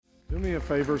Do me a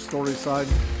favor, Storyside.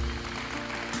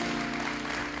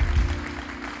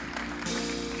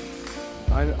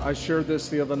 I shared this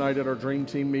the other night at our Dream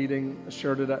Team meeting. I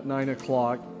shared it at 9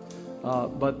 o'clock.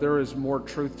 But there is more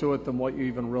truth to it than what you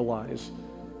even realize.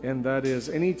 And that is,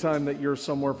 anytime that you're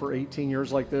somewhere for 18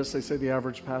 years like this, they say the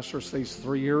average pastor stays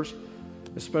 3 years,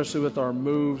 especially with our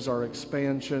moves, our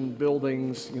expansion,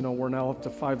 buildings. You know, we're now up to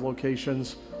 5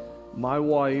 locations. My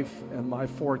wife and my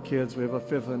 4 kids, we have a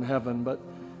 5th in heaven, but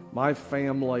my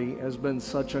family has been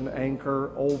such an anchor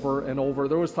over and over.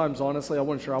 There was times, honestly, I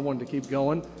wasn't sure I wanted to keep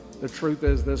going. The truth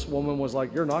is, this woman was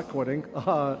like, "You're not quitting."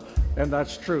 And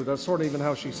that's true. That's sort of even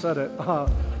how she said it.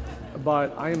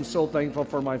 But I am so thankful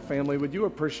for my family. Would you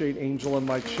appreciate Angel and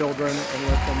my children and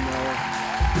let them know?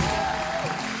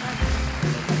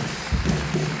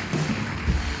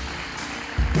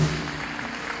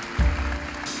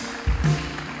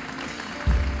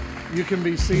 You can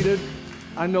be seated.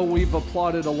 I know we've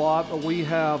applauded a lot, but we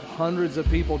have hundreds of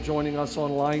people joining us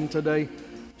online today.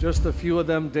 Just a few of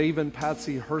them, Dave and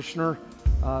Patsy Hirschner,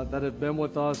 that have been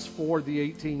with us for the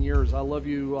 18 years. I love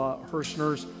you,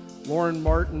 Hirschners. Lauren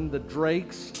Martin, the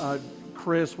Drakes,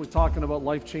 Chris, we're talking about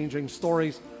life-changing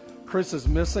stories. Chris is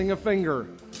missing a finger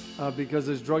because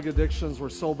his drug addictions were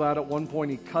so bad at one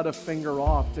point he cut a finger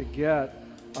off to get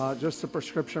just a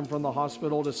prescription from the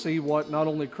hospital to see what not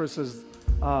only Chris's,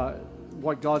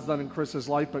 what God's done in Chris's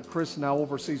life, but Chris now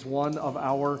oversees one of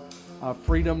our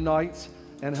Freedom Nights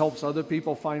and helps other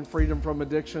people find freedom from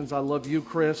addictions. I love you,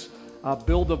 Chris.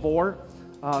 Bill DeVore,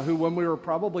 who when we were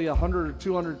probably 100 or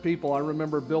 200 people, I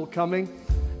remember Bill coming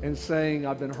and saying,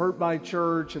 "I've been hurt by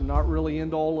church and not really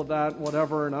into all of that,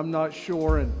 whatever, and I'm not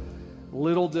sure." And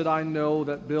little did I know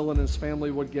that Bill and his family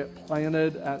would get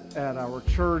planted at our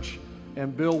church.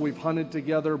 And Bill, we've hunted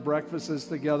together, breakfasts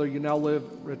together. You now live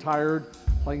retired,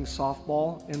 playing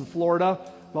softball in Florida,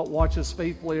 but watch us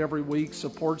faithfully every week,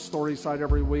 support Storyside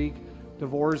every week.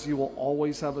 DeVores, you will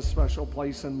always have a special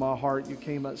place in my heart. You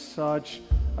came at such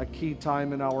a key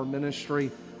time in our ministry.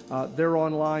 They're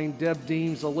online. Deb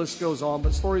Deems, the list goes on.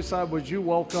 But Storyside, would you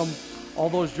welcome all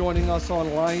those joining us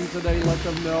online today? Let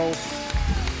them know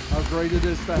how great it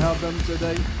is to have them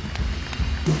today.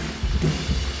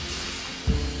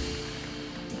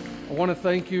 I want to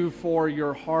thank you for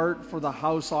your heart for the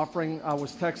house offering. I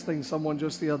was texting someone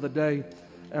just the other day,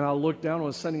 and I looked down and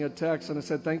was sending a text, and it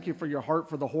said, "Thank you for your heart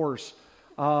for the horse."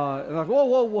 And I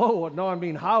go, whoa, no, I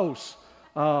mean house.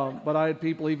 But I had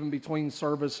people even between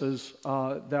services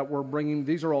that were bringing,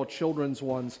 these are all children's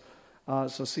ones.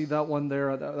 So see that one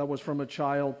there, that was from a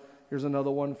child. Here's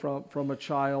another one from a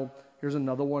child. Here's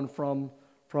another one from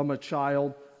a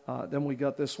child. Then we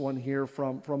got this one here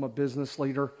from a business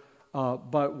leader.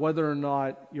 But whether or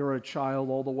not you're a child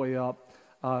all the way up,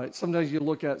 sometimes you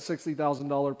look at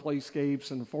 $60,000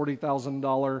 playscapes and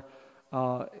 $40,000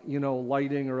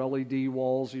 lighting or LED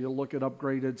walls. You look at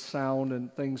upgraded sound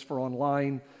and things for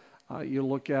online. You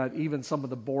look at even some of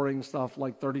the boring stuff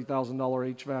like $30,000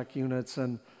 HVAC units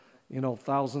and,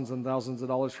 thousands and thousands of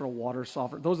dollars for a water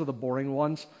softener. Those are the boring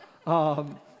ones.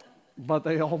 But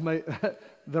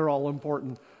they're all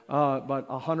important. But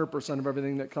 100% of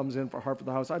everything that comes in for Heart for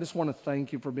the House. I just want to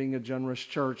thank you for being a generous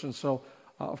church. And so,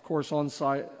 of course, on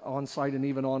site and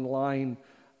even online,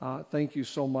 thank you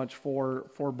so much for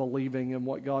believing in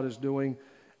what God is doing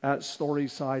at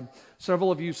Storyside. Several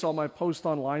of you saw my post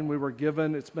online. We were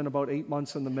given, it's been about 8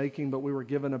 months in the making, but we were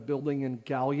given a building in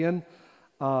Galion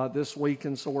this week,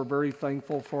 and so we're very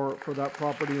thankful for that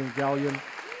property in Galion.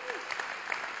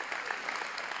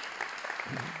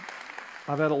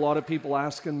 I've had a lot of people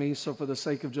asking me, so for the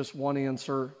sake of just one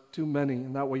answer, too many,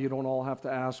 and that way you don't all have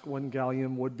to ask when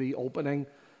Galion would be opening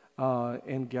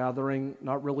and gathering.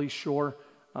 Not really sure.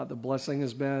 The blessing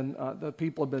has been, the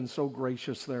people have been so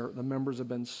gracious there. The members have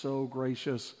been so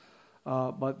gracious,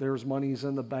 but there's monies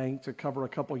in the bank to cover a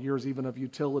couple years even of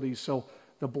utilities. So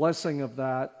the blessing of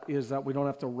that is that we don't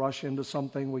have to rush into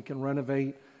something. We can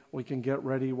renovate, we can get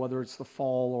ready, whether it's the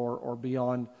fall or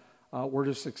beyond. We're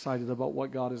just excited about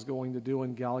what God is going to do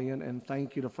in Galion, and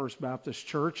thank you to First Baptist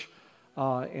Church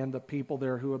and the people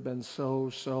there who have been so.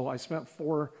 I spent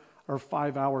 4 or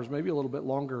 5 hours, maybe a little bit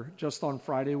longer, just on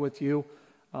Friday with you.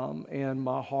 And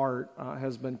my heart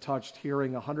has been touched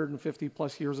hearing 150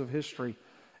 plus years of history.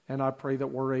 And I pray that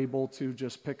we're able to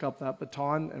just pick up that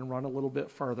baton and run a little bit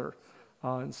further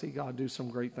and see God do some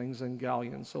great things in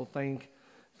Galion. So thank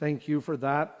you for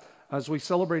that. As we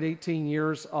celebrate 18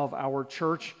 years of our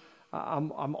church,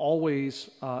 I'm always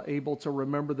able to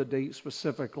remember the date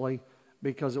specifically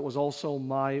because it was also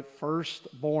my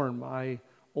firstborn, my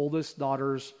oldest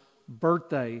daughter's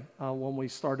birthday when we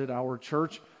started our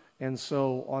church. And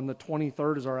so on the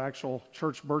 23rd is our actual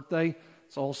church birthday.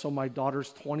 It's also my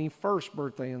daughter's 21st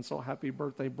birthday, and so happy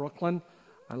birthday, Brooklyn.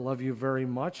 I love you very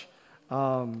much.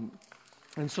 And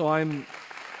so I'm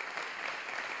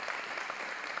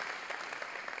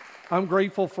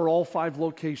grateful for all 5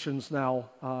 locations now.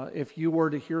 If you were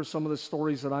to hear some of the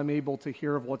stories that I'm able to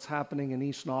hear of what's happening in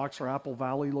East Knox or Apple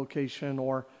Valley location,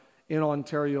 or in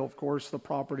Ontario, of course, the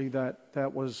property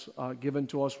that was given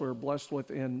to us, we were blessed with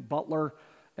in Butler,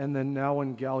 and then now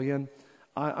in Gallion.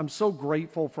 I'm so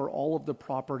grateful for all of the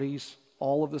properties,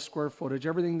 all of the square footage,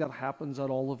 everything that happens at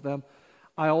all of them.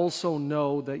 I also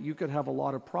know that you could have a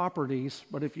lot of properties,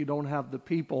 but if you don't have the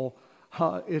people,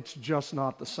 it's just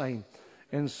not the same.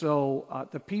 And so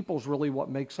the people's really what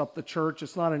makes up the church.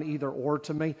 It's not an either or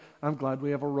to me. I'm glad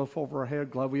we have a roof over our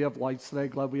head, glad we have lights today,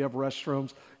 glad we have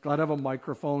restrooms, glad I have a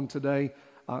microphone today,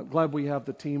 glad we have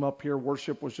the team up here.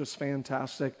 Worship was just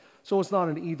fantastic. So it's not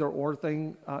an either or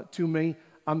thing to me.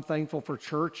 I'm thankful for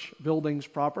church, buildings,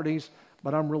 properties,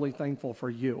 but I'm really thankful for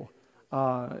you.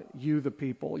 You, the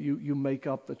people, you make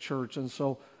up the church. And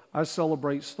so I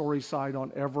celebrate Storyside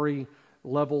on every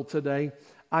level today.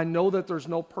 I know that there's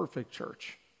no perfect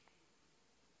church.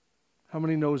 How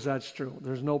many knows that's true?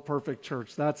 There's no perfect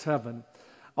church. That's heaven.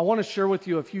 I want to share with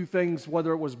you a few things,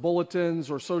 whether it was bulletins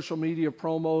or social media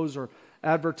promos or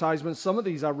advertisements. Some of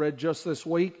these I read just this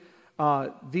week.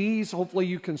 These, hopefully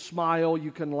you can smile,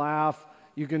 you can laugh,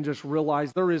 you can just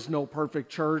realize there is no perfect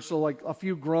church. So like a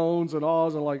few groans and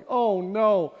ahs and like, oh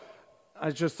no.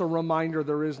 It's just a reminder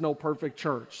there is no perfect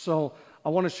church. So I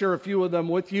want to share a few of them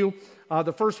with you.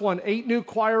 The first one, 8 new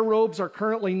choir robes are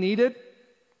currently needed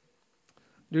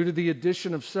due to the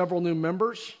addition of several new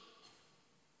members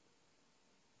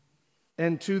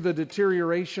and to the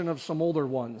deterioration of some older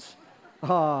ones.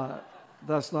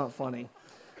 That's not funny.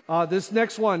 This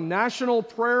next one, National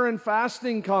Prayer and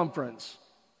Fasting Conference.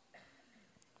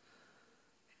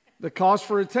 The cost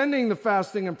for attending the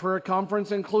Fasting and Prayer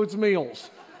Conference includes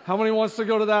meals. How many wants to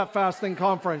go to that fasting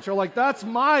conference? You're like, that's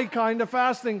my kind of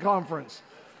fasting conference.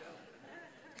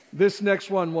 This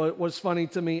next one was funny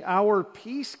to me. Our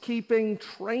peacekeeping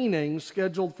training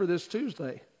scheduled for this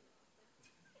Tuesday.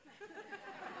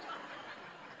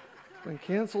 Been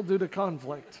canceled due to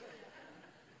conflict.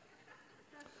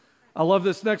 I love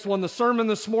this next one. The sermon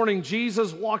this morning,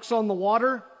 Jesus walks on the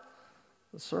water.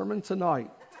 The sermon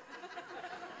tonight,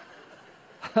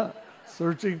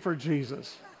 searching for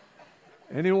Jesus.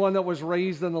 Anyone that was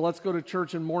raised in the let's go to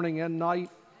church in morning and night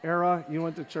era, you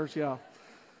went to church, yeah.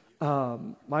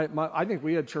 I think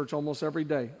we had church almost every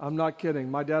day. I'm not kidding.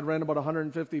 My dad ran about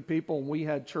 150 people, and we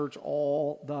had church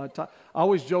all the time. I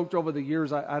always joked over the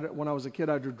years, when I was a kid,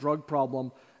 I had a drug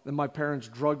problem. Then my parents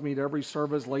drugged me to every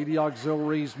service, lady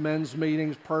auxiliaries, men's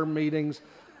meetings, prayer meetings.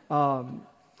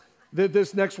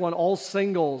 This next one, all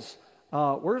singles.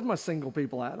 Where's my single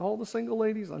people at? All the single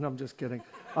ladies? No, I'm just kidding.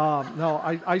 No,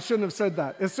 I shouldn't have said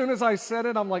that. As soon as I said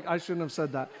it, I'm like, I shouldn't have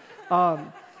said that.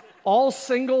 All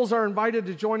singles are invited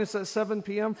to join us at 7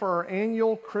 p.m. for our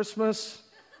annual Christmas.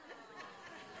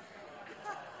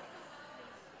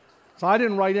 So I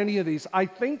didn't write any of these. I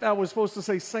think that was supposed to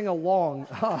say sing along.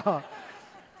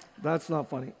 That's not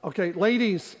funny. Okay,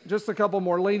 ladies, just a couple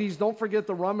more. Ladies, don't forget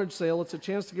the rummage sale. It's a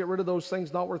chance to get rid of those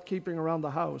things not worth keeping around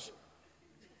the house.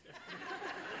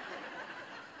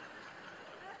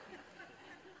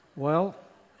 Well,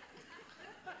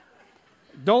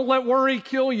 don't let worry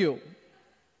kill you.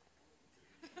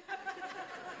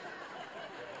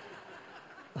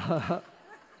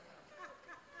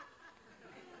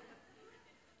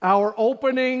 Our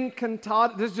opening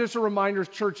cantata, this is just a reminder,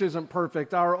 church isn't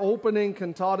perfect. Our opening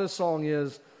cantata song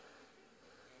is,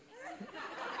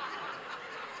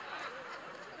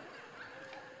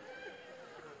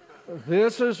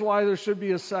 this is why there should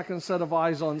be a second set of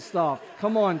eyes on stuff.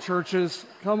 Come on, churches.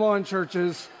 Come on,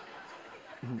 churches.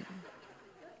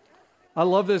 I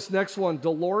love this next one.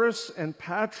 Dolores and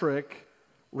Patrick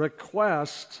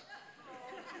request.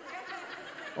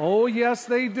 Oh, yes,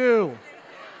 they do.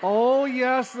 Oh,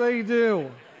 yes, they do.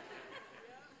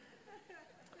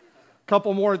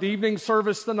 Couple more. The evening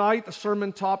service tonight, the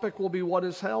sermon topic will be, what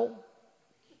is hell?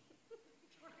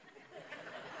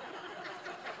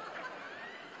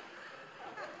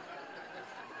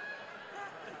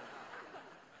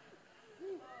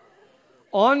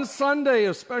 On Sunday,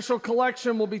 a special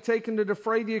collection will be taken to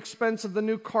defray the expense of the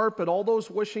new carpet. All those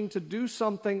wishing to do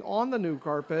something on the new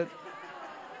carpet.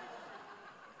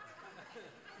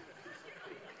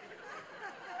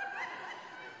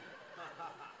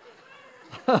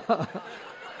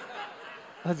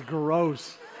 That's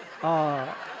gross.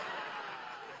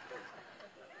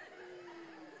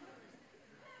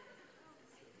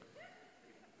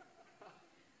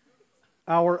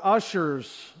 Our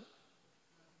ushers.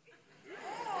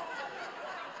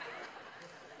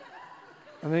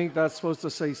 I think that's supposed to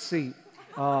say seat.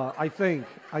 I think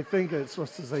it's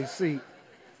supposed to say seat.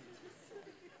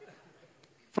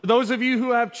 For those of you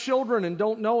who have children and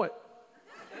don't know it.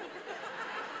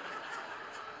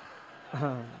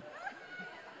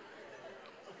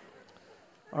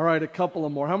 All right, a couple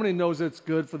of more. How many knows it's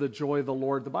good for the joy of the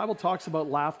Lord? The Bible talks about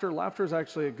laughter. Laughter is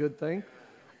actually a good thing.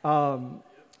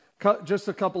 Just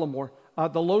a couple of more.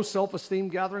 The low self-esteem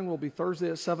gathering will be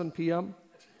Thursday at 7 p.m.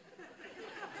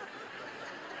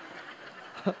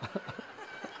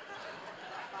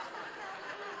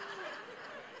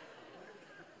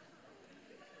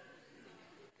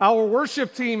 Our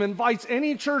worship team invites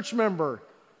any church member.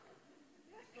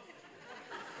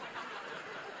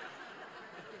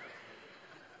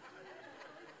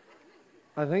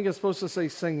 I think it's supposed to say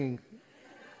singing.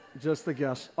 Just a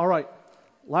guess. All right.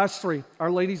 Last three. Our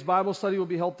ladies' Bible study will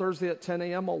be held Thursday at 10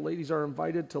 a.m. All ladies are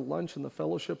invited to lunch in the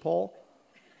fellowship hall.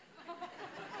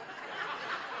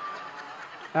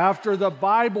 After the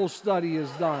Bible study is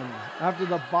done. After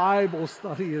the Bible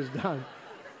study is done.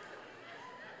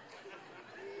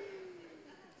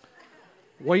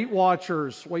 Weight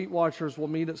Watchers will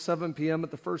meet at 7 p.m. at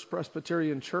the First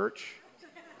Presbyterian Church.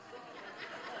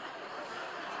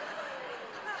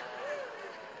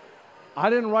 I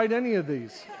didn't write any of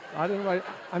these.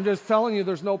 I'm just telling you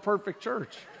there's no perfect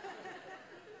church.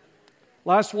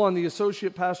 Last one, the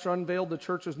associate pastor unveiled the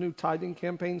church's new tithing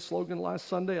campaign slogan last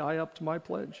Sunday, I upped my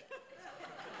pledge.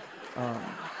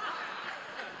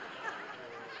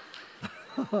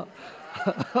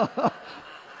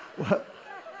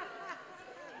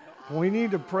 We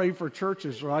need to pray for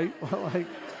churches, right? I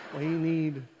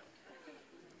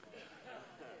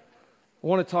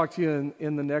want to talk to you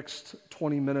in the next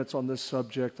 20 minutes on this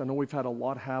subject. I know we've had a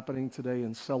lot happening today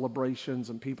in celebrations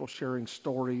and people sharing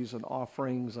stories and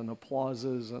offerings and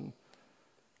applauses. And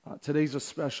today's a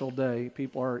special day.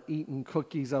 People are eating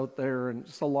cookies out there and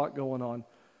just a lot going on.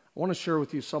 I want to share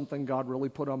with you something God really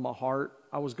put on my heart.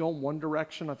 I was going one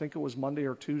direction. I think it was Monday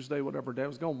or Tuesday, whatever day. I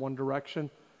was going one direction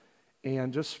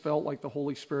and just felt like the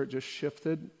Holy Spirit just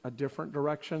shifted a different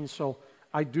direction. So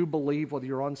I do believe, whether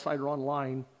you're on site or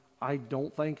online, I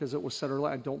don't think, as it was said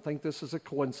earlier, I don't think this is a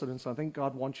coincidence. I think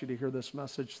God wants you to hear this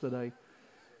message today.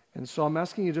 And so I'm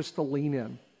asking you just to lean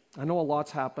in. I know a lot's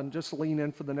happened. Just lean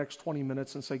in for the next 20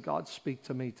 minutes and say, God, speak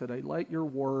to me today. Let your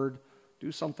word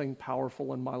do something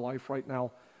powerful in my life right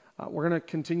now. We're going to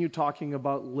continue talking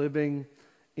about living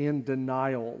in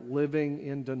denial. Living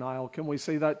in denial. Can we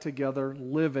say that together?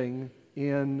 Living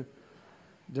in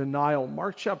denial.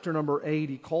 Mark chapter number 8,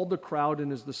 he called the crowd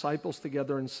and his disciples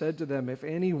together and said to them, if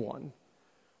anyone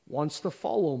wants to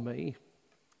follow me,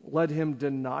 let him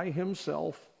deny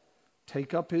himself,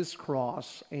 take up his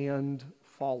cross, and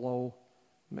follow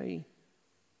me.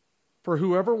 For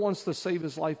whoever wants to save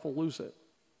his life will lose it.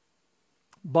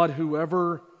 But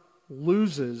whoever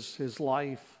loses his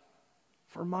life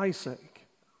for my sake,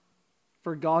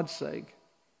 for God's sake,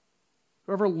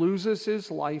 whoever loses his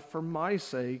life for my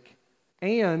sake,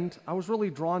 and I was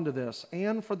really drawn to this,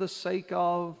 and for the sake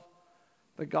of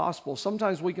the gospel.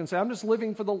 Sometimes we can say, I'm just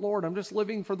living for the Lord. I'm just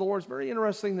living for the Lord. It's very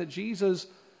interesting that Jesus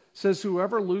says,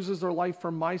 whoever loses their life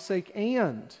for my sake,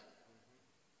 and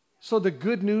so the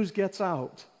good news gets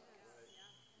out.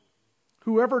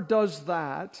 Whoever does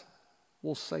that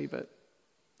will save it.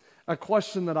 A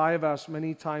question that I have asked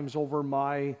many times over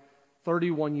my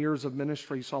 31 years of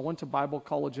ministry. So I went to Bible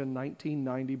college in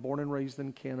 1990, born and raised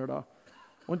in Canada.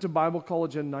 Went to Bible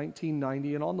college in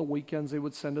 1990, and on the weekends they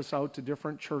would send us out to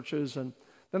different churches. And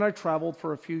then I traveled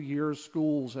for a few years,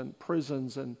 schools and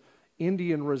prisons and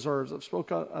Indian reserves. I've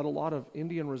spoken at a lot of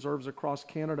Indian reserves across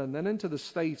Canada, and then into the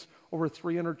States, over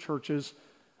 300 churches.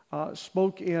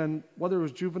 Spoke in, whether it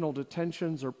was juvenile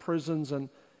detentions or prisons. And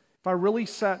if I really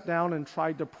sat down and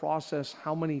tried to process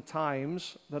how many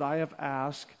times that I have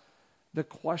asked the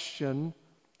question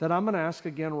that I'm going to ask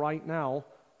again right now,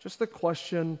 just the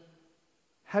question,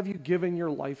 have you given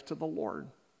your life to the Lord?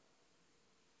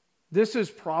 This is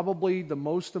probably the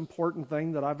most important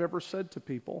thing that I've ever said to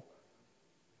people.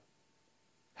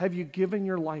 Have you given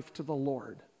your life to the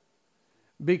Lord?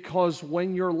 Because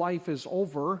when your life is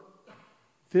over,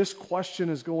 this question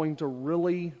is going to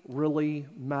really, really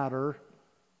matter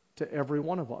to every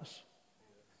one of us.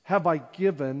 Have I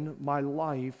given my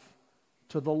life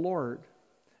to the Lord?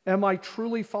 Am I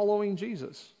truly following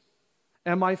Jesus?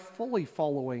 Am I fully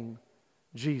following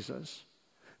Jesus?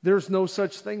 There's no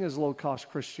such thing as low-cost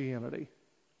Christianity.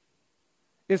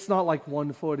 It's not like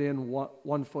 1 foot in,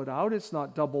 1 foot out. It's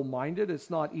not double-minded. It's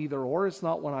not either or. It's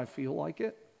not when I feel like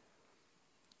it.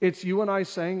 It's you and I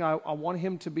saying, I want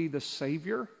him to be the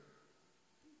Savior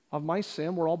of my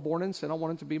sin. We're all born in sin. I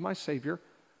want him to be my Savior.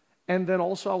 And then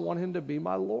also I want him to be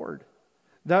my Lord.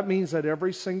 That means that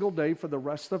every single day for the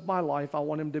rest of my life, I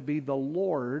want him to be the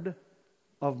Lord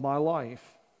of my life.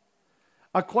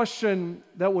 A question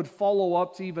that would follow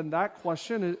up to even that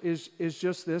question is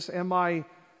just this: Am I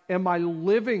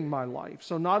living my life?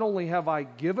 So not only have I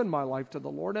given my life to the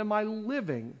Lord, am I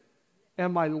living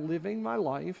my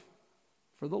life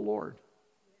for the Lord?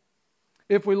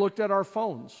 If we looked at our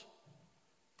phones,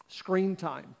 screen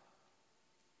time,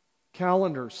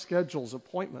 calendars, schedules,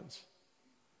 appointments,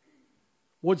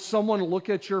 would someone look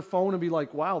at your phone and be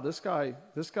like, wow, this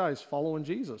guy's following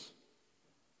Jesus?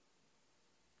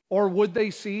 Or would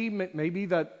they see maybe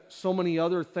that so many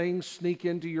other things sneak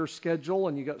into your schedule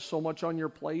and you got so much on your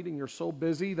plate and you're so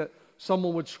busy that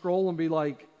someone would scroll and be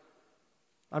like,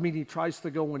 I mean, he tries to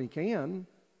go when he can.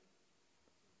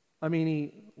 I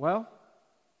mean,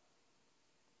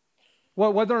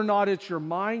 whether or not it's your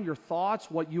mind, your thoughts,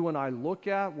 what you and I look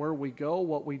at, where we go,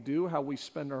 what we do, how we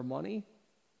spend our money.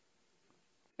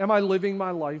 Am I living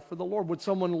my life for the Lord? Would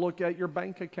someone look at your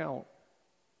bank account,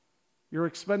 your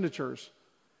expenditures?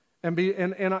 And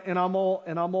I'm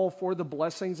all for the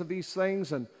blessings of these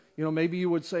things. And maybe you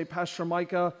would say, Pastor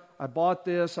Micah, I bought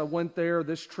this, I went there,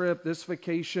 this trip, this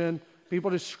vacation.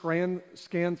 People just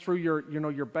scan through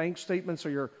your bank statements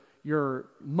or your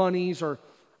monies. Or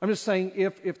I'm just saying,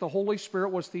 if the Holy Spirit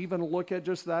was to even look at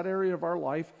just that area of our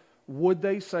life, would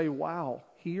they say, wow,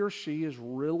 he or she is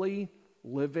really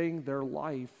living their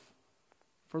life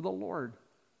for the Lord?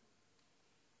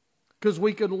 Because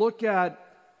we could look at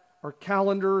our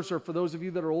calendars, or for those of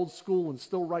you that are old school and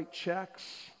still write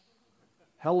checks,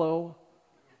 hello,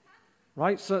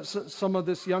 right? So some of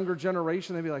this younger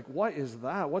generation, they'd be like, what is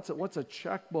that? What's a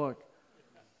checkbook?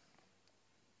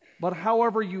 But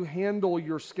however you handle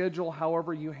your schedule,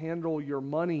 however you handle your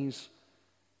monies,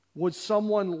 would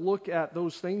someone look at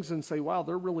those things and say, wow,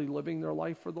 they're really living their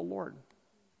life for the Lord?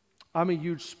 I'm a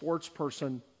huge sports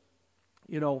person.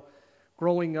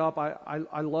 Growing up,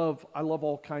 I love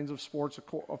all kinds of sports.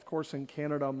 Of course, in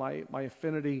Canada, my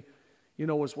affinity,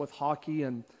 was with hockey,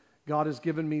 and God has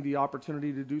given me the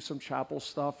opportunity to do some chapel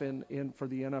stuff in for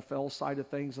the NFL side of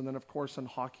things, and then of course in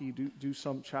hockey do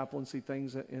some chaplaincy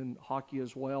things in hockey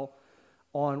as well,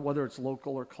 on whether it's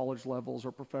local or college levels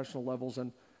or professional levels.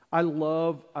 And I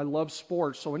love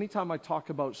sports. So anytime I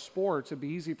talk about sports, it'd be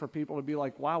easy for people to be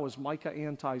like, wow, is Micah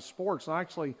anti-sports? And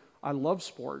actually, I love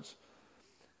sports.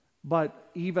 But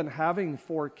even having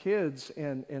 4 kids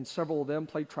and several of them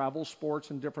play travel sports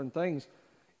and different things,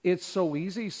 it's so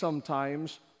easy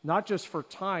sometimes, not just for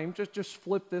time, just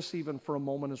flip this even for a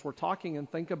moment as we're talking and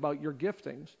think about your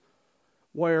giftings,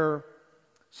 where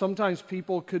sometimes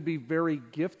people could be very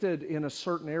gifted in a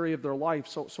certain area of their life.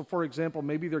 So for example,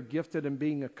 maybe they're gifted in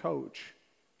being a coach,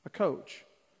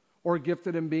 or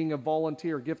gifted in being a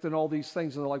volunteer, gifted in all these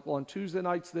things. And they're like, well, on Tuesday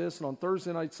nights this, and on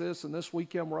Thursday nights this, and this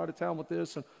weekend we're out of town with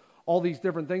this, and all these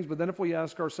different things. But then if we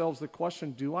ask ourselves the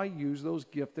question, do I use those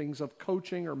giftings of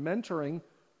coaching or mentoring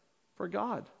for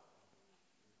God?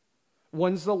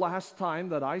 When's the last time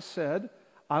that I said,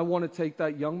 I want to take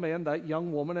that young man, that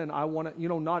young woman, and I want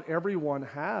to, not everyone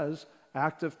has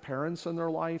active parents in their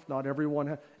life, not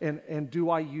everyone, and do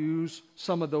I use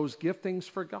some of those giftings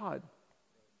for God?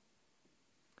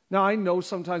 Now, I know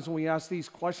sometimes when we ask these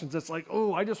questions, it's like,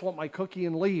 oh, I just want my cookie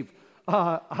and leave.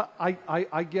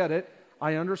 I get it.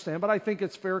 I understand, but I think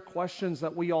it's fair questions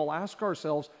that we all ask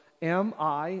ourselves. Am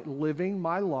I living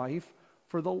my life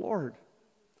for the Lord?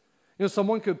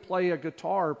 Someone could play a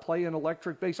guitar, play an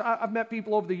electric bass. I've met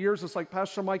people over the years, it's like,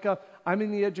 Pastor Micah, I'm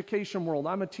in the education world,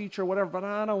 I'm a teacher, whatever, but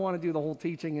I don't want to do the whole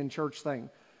teaching in church thing.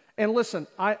 And listen,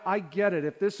 I get it.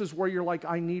 If this is where you're like,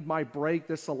 I need my break,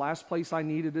 this is the last place I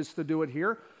need it is to do it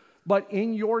here. But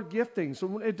in your gifting,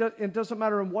 so it doesn't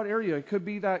matter in what area. It could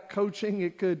be that coaching,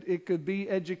 it could be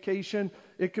education,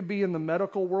 it could be in the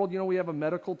medical world. We have a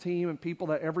medical team and people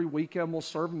that every weekend will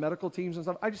serve medical teams and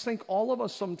stuff. I just think all of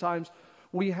us sometimes,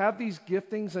 we have these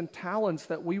giftings and talents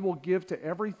that we will give to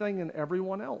everything and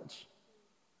everyone else.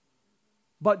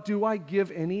 But do I give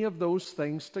any of those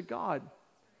things to God?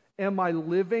 Am I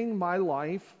living my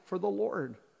life for the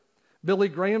Lord? Billy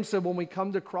Graham said, when we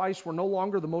come to Christ, we're no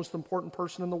longer the most important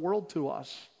person in the world to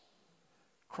us.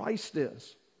 Christ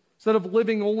is. Instead of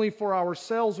living only for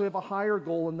ourselves, we have a higher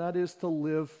goal, and that is to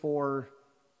live for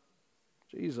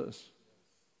Jesus.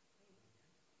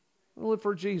 Live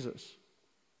for Jesus.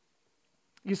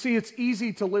 You see, it's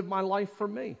easy to live my life for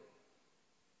me.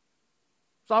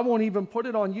 So I won't even put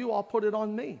it on you, I'll put it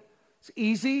on me. It's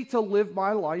easy to live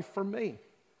my life for me.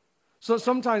 So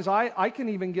sometimes I can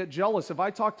even get jealous. If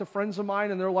I talk to friends of mine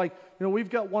and they're like,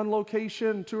 we've got one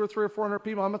location, 200 or 300 or 400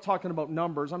 people. I'm not talking about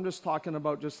numbers. I'm just talking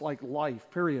about just like life,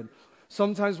 period.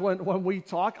 Sometimes when we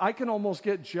talk, I can almost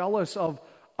get jealous of,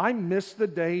 I miss the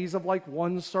days of like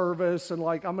one service and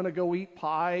like I'm going to go eat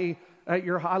pie at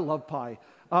your, I love pie.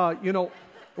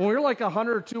 When we're like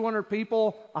 100 or 200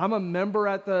 people, I'm a member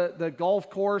at the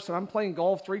golf course and I'm playing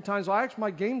golf 3 times.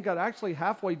 My game got actually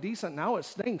halfway decent. Now it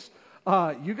stinks.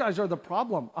 You guys are the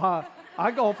problem.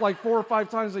 I golf like 4 or 5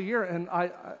 times a year, and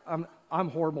I'm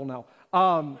horrible now.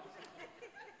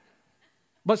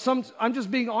 But I'm just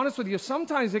being honest with you.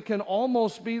 Sometimes it can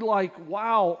almost be like,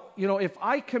 wow, if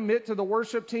I commit to the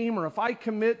worship team, or if I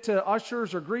commit to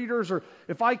ushers or greeters, or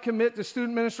if I commit to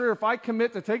student ministry, or if I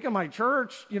commit to taking my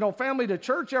church, family to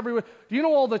church every week, do you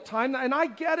know all the time? And I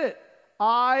get it.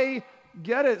 I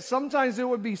get it. Sometimes it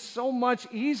would be so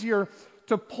much easier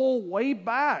to pull way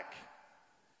back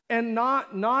and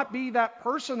not be that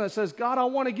person that says, God, I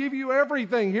want to give you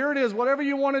everything. Here it is, whatever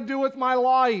you want to do with my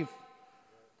life.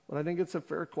 But I think it's a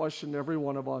fair question to every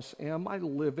one of us. Am I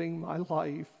living my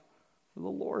life for the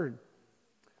Lord?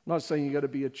 I'm not saying you got to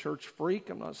be a church freak.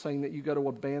 I'm not saying that you got to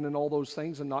abandon all those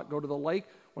things and not go to the lake.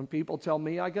 When people tell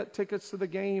me I got tickets to the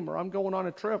game or I'm going on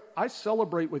a trip, I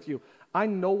celebrate with you. I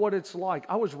know what it's like.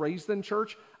 I was raised in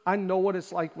church. I know what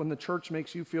it's like when the church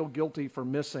makes you feel guilty for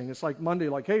missing. It's like Monday,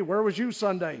 like, hey, where was you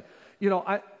Sunday?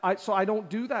 So I don't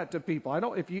do that to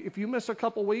people. If you miss a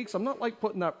couple weeks, I'm not like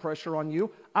putting that pressure on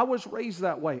you. I was raised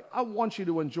that way. I want you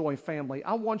to enjoy family.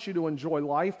 I want you to enjoy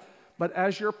life. But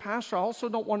as your pastor, I also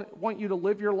don't want you to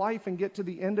live your life and get to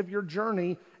the end of your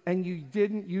journey and you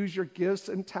didn't use your gifts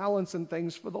and talents and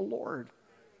things for the Lord.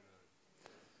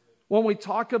 When we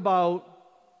talk about,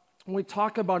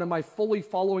 am I fully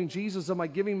following Jesus? Am I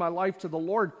giving my life to the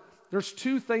Lord? There's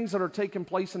 2 things that are taking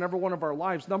place in every one of our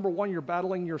lives. Number 1, you're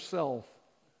battling yourself.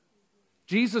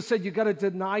 Jesus said you got to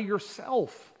deny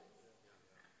yourself.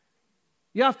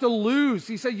 You have to lose.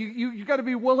 He said you got to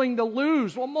be willing to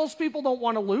lose. Well, most people don't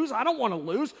want to lose. I don't want to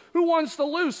lose. Who wants to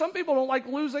lose? Some people don't like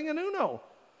losing in Uno.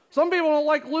 Some people don't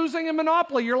like losing in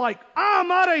Monopoly. You're like,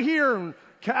 I'm out of here. And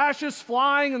cash is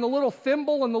flying and the little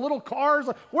thimble and the little cars.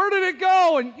 Where did it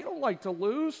go? And you don't like to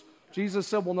lose. Jesus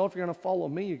said, well, no, if you're going to follow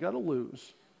me, you got to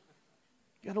lose.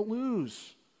 You got to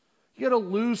lose. You got to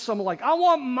lose some, like, I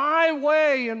want my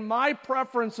way and my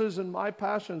preferences and my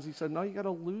passions. He said, no, you got to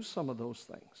lose some of those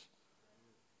things.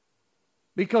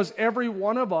 Because every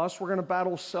one of us, we're going to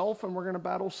battle self and we're going to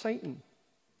battle Satan.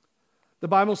 The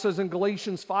Bible says in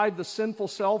Galatians 5, the sinful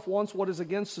self wants what is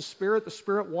against the Spirit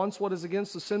wants what is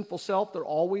against the sinful self. They're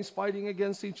always fighting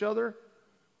against each other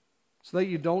so that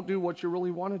you don't do what you really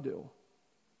want to do.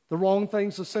 The wrong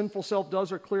things the sinful self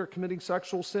does are clear: committing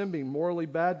sexual sin, being morally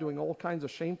bad, doing all kinds of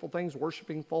shameful things,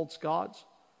 worshiping false gods,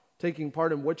 taking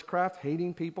part in witchcraft,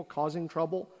 hating people, causing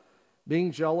trouble,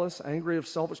 being jealous, angry of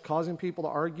selfish, causing people to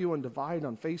argue and divide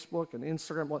on Facebook and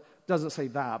Instagram. Well, it doesn't say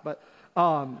that, but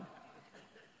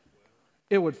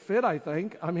it would fit, I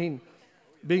think. I mean,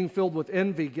 being filled with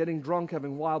envy, getting drunk,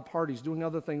 having wild parties, doing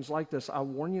other things like this. I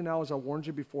warn you now, as I warned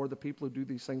you before, the people who do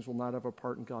these things will not have a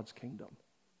part in God's kingdom.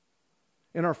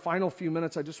 In our final few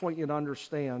minutes, I just want you to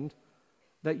understand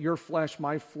that your flesh,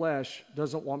 my flesh,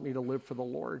 doesn't want me to live for the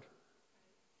Lord.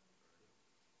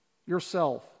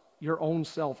 Yourself, your own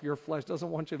self, your flesh doesn't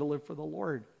want you to live for the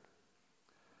Lord.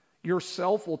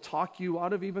 Yourself will talk you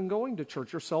out of even going to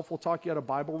church. Yourself will talk you out of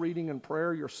Bible reading and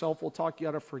prayer. Yourself will talk you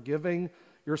out of forgiving.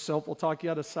 Yourself will talk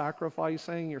you out of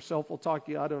sacrificing. Yourself will talk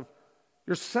you out of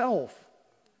yourself.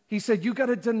 He said, you got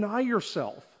to deny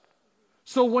yourself.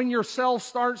 So when yourself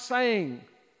starts saying,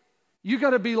 you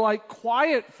got to be like,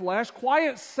 quiet flesh,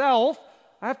 quiet self,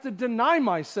 I have to deny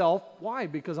myself. Why?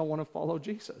 Because I want to follow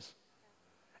Jesus.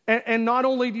 And not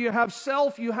only do you have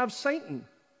self, you have Satan.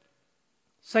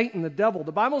 Satan, the devil.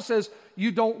 The Bible says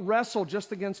you don't wrestle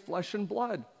just against flesh and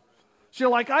blood. So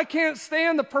you're like, I can't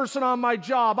stand the person on my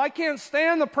job. I can't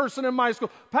stand the person in my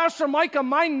school. Pastor Micah,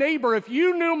 my neighbor, if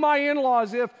you knew my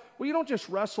in-laws, well, you don't just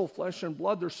wrestle flesh and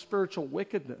blood. There's spiritual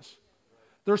wickedness.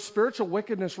 There's spiritual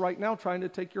wickedness right now trying to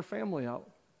take your family out.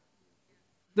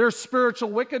 There's spiritual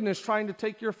wickedness trying to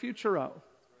take your future out.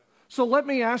 So let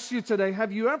me ask you today,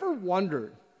 have you ever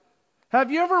wondered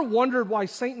why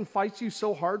Satan fights you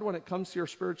so hard when it comes to your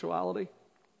spirituality?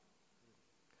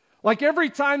 Like every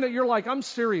time that you're like, I'm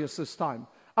serious this time.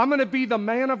 I'm going to be the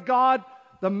man of God.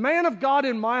 the man of God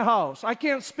in my house. I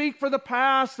can't speak for the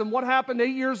past and what happened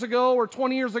 8 years ago or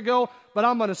 20 years ago, but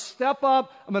I'm going to step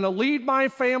up. I'm going to lead my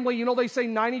family. You know, they say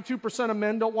 92% of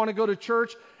men don't want to go to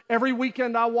church. Every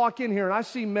weekend I walk in here and I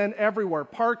see men everywhere,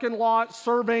 parking lots,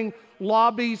 serving,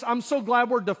 lobbies. I'm so glad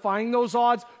we're defying those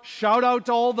odds. Shout out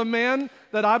to all the men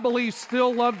that I believe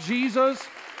still love Jesus,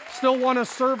 still want to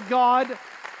serve God.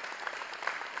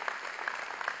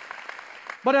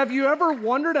 But have you ever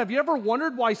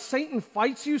wondered why Satan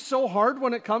fights you so hard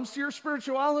when it comes to your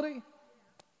spirituality?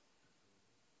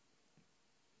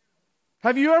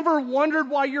 Have you ever wondered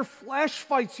why your flesh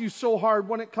fights you so hard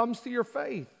when it comes to your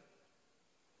faith?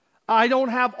 I don't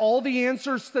have all the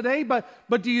answers today, but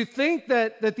do you think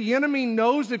that the enemy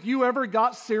knows if you ever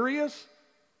got serious?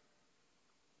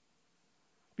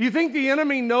 Do you think the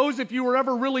enemy knows if you were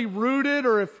ever really rooted,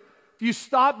 or if you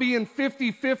stopped being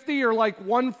 50-50 or like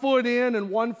 1 foot in and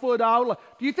 1 foot out?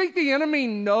 Do you think the enemy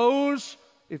knows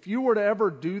if you were to ever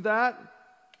do that?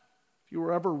 If you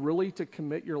were ever really to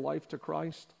commit your life to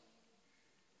Christ?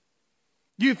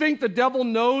 Do you think the devil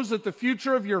knows that the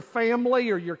future of your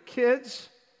family or your kids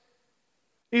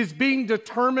is being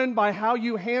determined by how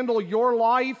you handle your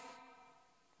life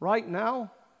right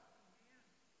now?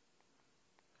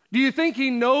 Do you think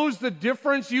he knows the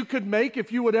difference you could make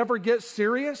if you would ever get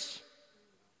serious?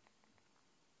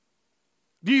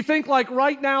 Do you think like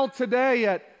right now today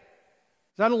at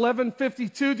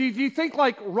 11:52, do you think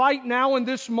like right now in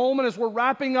this moment as we're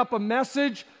wrapping up a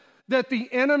message that the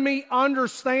enemy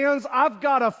understands I've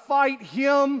got to fight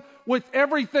him with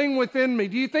everything within me?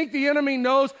 Do you think the enemy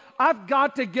knows I've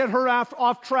got to get her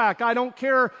off track? I don't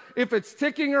care if it's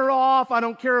ticking her off. I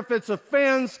don't care if it's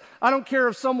offense. I don't care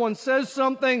if someone says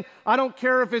something. I don't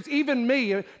care if it's even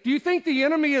me. Do you think the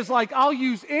enemy is like, I'll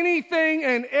use anything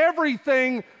and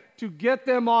everything to get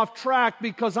them off track,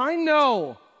 because I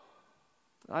know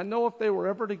if they were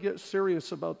ever to get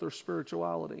serious about their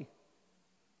spirituality.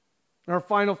 In our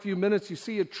final few minutes, you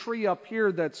see a tree up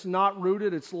here that's not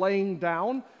rooted, it's laying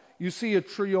down. You see a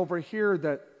tree over here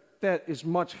that is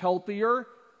much healthier.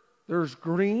 There's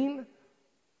green.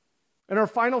 In our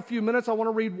final few minutes, I want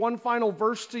to read one final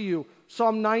verse to you.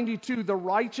 Psalm 92, the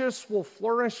righteous will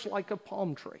flourish like a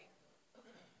palm tree.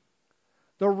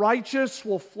 The righteous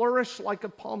will flourish like a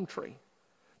palm tree.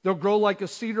 They'll grow like a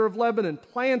cedar of Lebanon,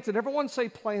 planted. Everyone say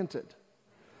planted.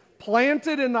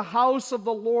 Planted in the house of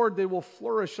the Lord, they will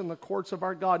flourish in the courts of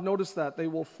our God. Notice that, they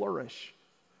will flourish.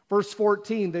 Verse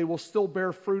 14, they will still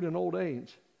bear fruit in old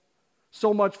age.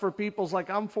 So much for people's like,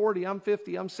 I'm 40, I'm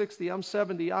 50, I'm 60, I'm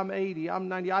 70, I'm 80, I'm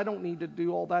 90. I don't need to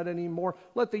do all that anymore.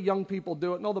 Let the young people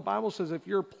do it. No, the Bible says if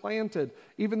you're planted,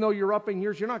 even though you're up in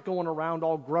years, you're not going around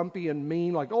all grumpy and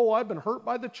mean like, oh, I've been hurt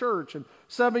by the church and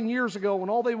 7 years ago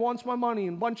and all they want's my money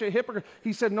and a bunch of hypocrites.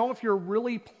 He said, no, if you're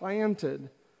really planted,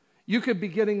 you could be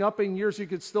getting up in years, you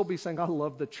could still be saying, I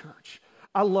love the church.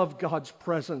 I love God's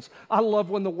presence. I love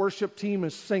when the worship team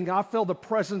is singing. I feel the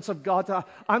presence of God.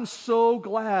 I'm so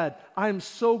glad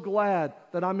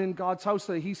that I'm in God's house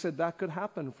today. He said that could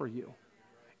happen for you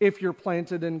if you're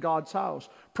planted in God's house.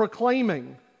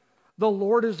 Proclaiming, the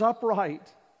Lord is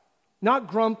upright. Not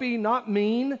grumpy, not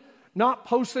mean, not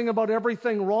posting about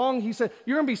everything wrong. He said,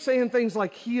 you're going to be saying things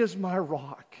like, He is my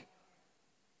rock.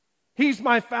 He's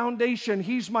my foundation.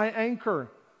 He's my anchor.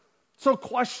 So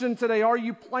question today, are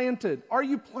you planted? Are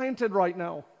you planted right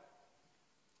now?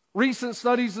 Recent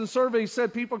studies and surveys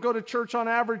said people go to church on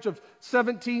average of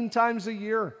 17 times a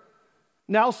year.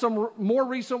 Now some more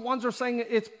recent ones are saying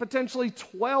it's potentially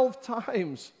 12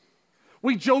 times.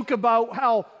 We joke about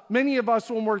how many of us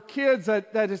when we're kids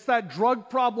that it's that drug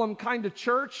problem kind of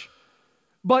church.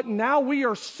 But now we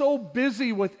are so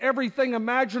busy with everything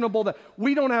imaginable that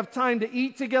we don't have time to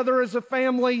eat together as a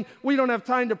family. We don't have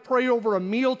time to pray over a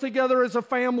meal together as a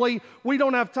family. We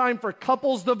don't have time for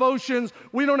couples devotions.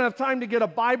 We don't have time to get a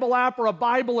Bible app or a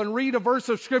Bible and read a verse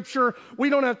of Scripture.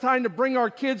 We don't have time to bring our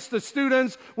kids to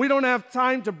students. We don't have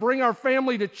time to bring our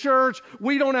family to church.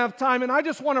 We don't have time. And I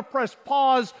just want to press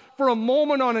pause for a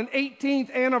moment on an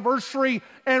 18th anniversary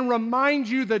and remind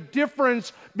you the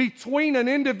difference between an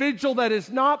individual that is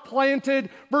not planted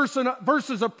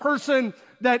versus a person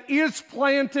that is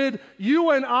planted.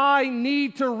 You and I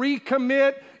need to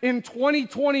recommit in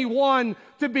 2021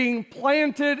 to being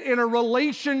planted in a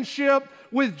relationship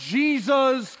with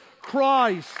Jesus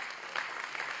Christ.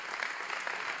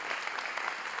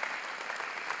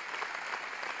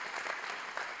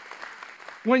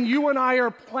 When you and I are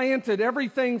planted,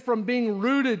 everything from being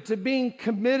rooted to being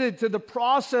committed to the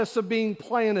process of being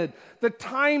planted, the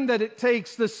time that it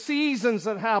takes, the seasons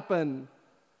that happen.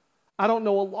 I don't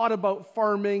know a lot about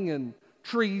farming and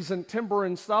trees and timber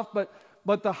and stuff, but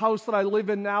but the house that I live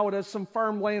in now, it has some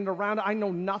farmland around it. I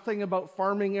know nothing about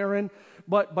farming, Aaron,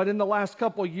 but in the last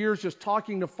couple of years, just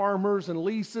talking to farmers and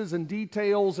leases and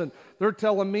details, and they're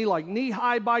telling me like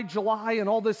knee-high by July and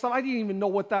all this stuff. I didn't even know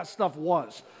what that stuff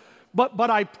was. But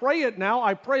I pray it now.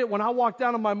 I pray it when I walk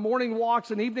down on my morning walks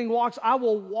and evening walks. I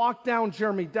will walk down,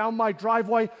 Jeremy, down my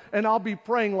driveway, and I'll be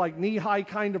praying like knee-high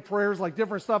kind of prayers, like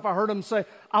different stuff. I heard him say,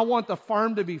 I want the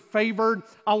farm to be favored.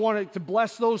 I want it to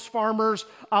bless those farmers.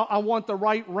 I want the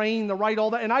right rain, the right all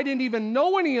that. And I didn't even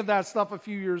know any of that stuff a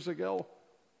few years ago.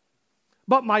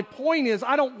 But my point is,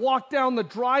 I don't walk down the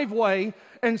driveway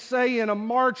and say in a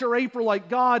March or April, like,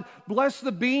 God, bless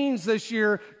the beans this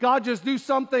year. God, just do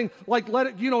something like let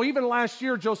it, even last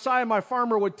year, Josiah, my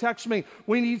farmer, would text me,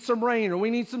 we need some rain, or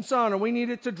we need some sun, or we need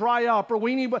it to dry up, or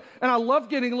we need, and I love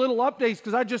getting little updates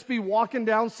because I'd just be walking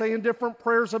down saying different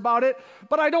prayers about it.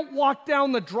 But I don't walk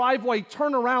down the driveway,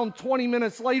 turn around 20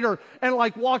 minutes later, and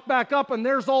like walk back up, and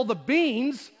there's all the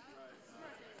beans.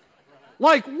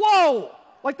 Like, whoa!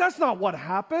 Like, that's not what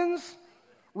happens,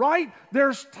 right?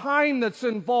 There's time that's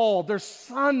involved. There's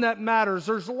sun that matters.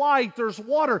 There's light. There's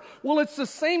water. Well, it's the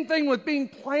same thing with being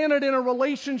planted in a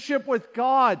relationship with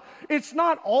God. It's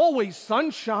not always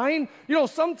sunshine.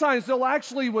 Sometimes they'll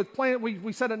actually with plant.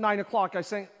 We said at 9 o'clock,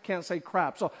 can't say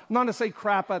crap. So I'm not going to say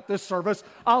crap at this service.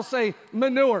 I'll say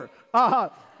manure.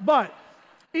 But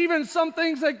even some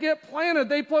things that get planted,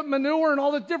 they put manure and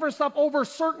all the different stuff over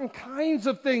certain kinds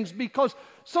of things because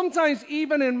sometimes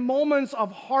even in moments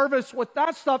of harvest with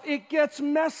that stuff, it gets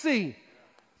messy.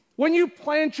 When you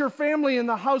plant your family in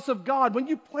the house of God, when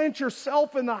you plant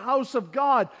yourself in the house of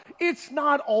God, it's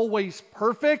not always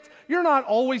perfect. You're not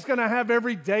always going to have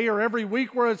every day or every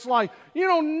week where it's like,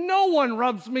 no one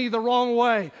rubs me the wrong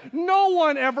way. No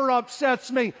one ever upsets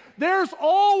me. There's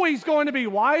always going to be,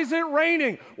 why is it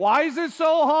raining? Why is it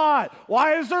so hot?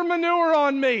 Why is there manure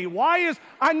on me?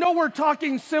 I know we're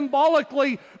talking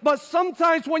symbolically, but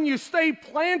sometimes when you stay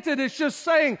planted, it's just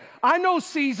saying, I know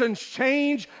seasons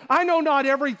change. I know not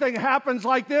everything happens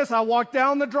like this. I walk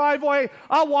down the driveway.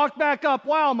 I walk back up.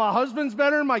 Wow, my husband's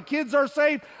better. My kids are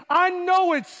saved. I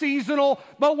know it's seasonal,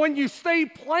 but when you stay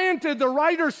planted, the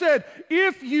writer said,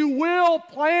 if you will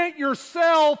plant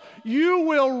yourself, you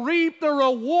will reap the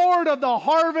reward of the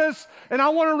harvest. And I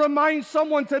want to remind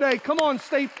someone today, come on,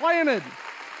 stay planted.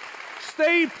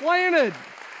 Stay planted.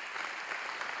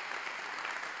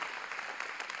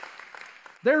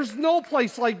 There's no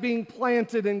place like being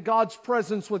planted in God's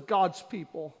presence with God's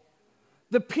people.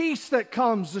 The peace that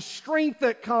comes, the strength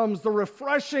that comes, the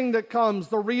refreshing that comes,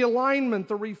 the realignment,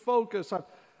 the refocus.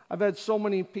 I've had so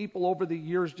many people over the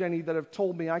years, Jenny, that have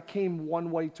told me I came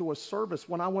one way to a service.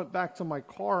 When I went back to my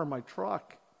car, my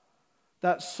truck,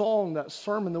 that song, that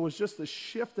sermon, there was just a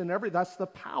shift in everything. That's the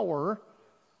power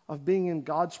of being in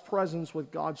God's presence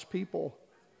with God's people.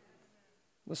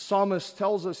 The psalmist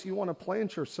tells us you want to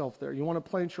plant yourself there. You want to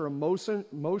plant your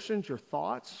emotions, your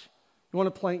thoughts. You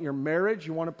want to plant your marriage.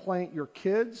 You want to plant your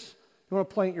kids. You want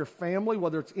to plant your family,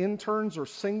 whether it's interns or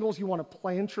singles. You want to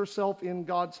plant yourself in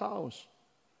God's house.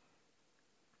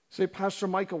 Say, Pastor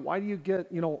Micah, why do you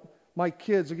get, my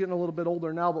kids are getting a little bit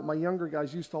older now, but my younger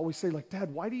guys used to always say, like,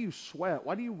 Dad, why do you sweat?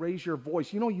 Why do you raise your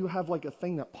voice? You have like a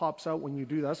thing that pops out when you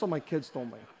do that. That's what my kids told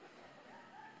me.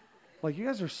 Like, you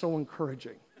guys are so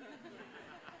encouraging.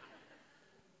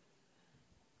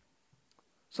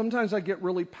 Sometimes I get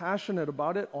really passionate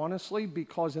about it, honestly,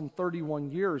 because in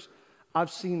 31 years,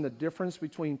 I've seen the difference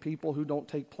between people who don't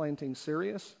take planting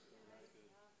serious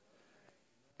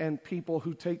and people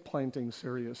who take planting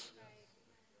serious.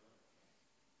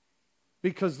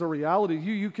 Because the reality,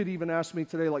 you could even ask me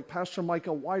today, like, Pastor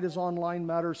Micah, why does online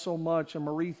matter so much? And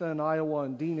Maritha in Iowa,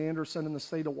 and Dean Anderson in the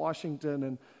state of Washington,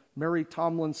 and Mary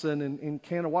Tomlinson in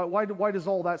Canada. Why does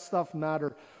all that stuff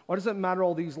matter? Why does it matter,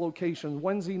 all these locations?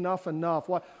 When's enough?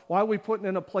 Why are we putting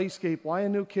in a playscape? Why a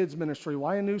new kids ministry?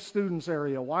 Why a new students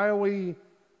area? Why are we...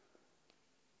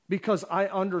 Because I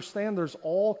understand there's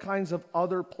all kinds of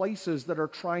other places that are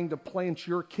trying to plant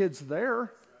your kids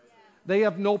there. They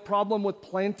have no problem with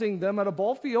planting them at a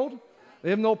ball field. They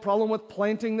have no problem with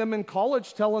planting them in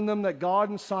college, telling them that God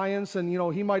and science and,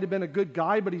 he might have been a good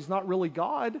guy, but he's not really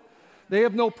God. They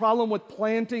have no problem with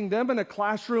planting them in a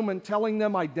classroom and telling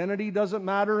them identity doesn't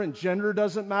matter and gender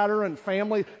doesn't matter and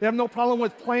family. They have no problem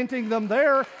with planting them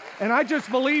there. And I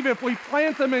just believe if we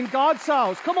plant them in God's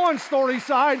house, come on,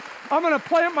 Storyside, I'm going to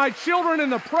plant my children in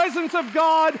the presence of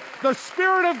God, the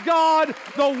Spirit of God,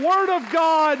 the Word of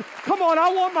God. Come on,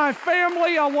 I want my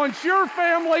family, I want your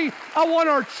family, I want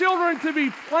our children to be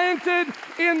planted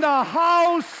in the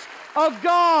house of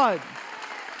God.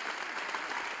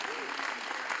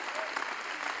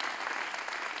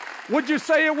 Would you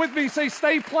say it with me? Say,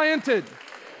 stay planted.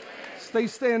 Stay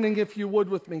standing if you would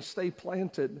with me. Stay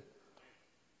planted.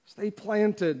 Stay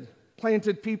planted.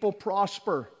 Planted people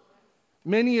prosper.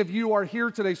 Many of you are here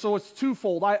today, so it's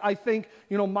twofold. I think,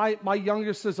 my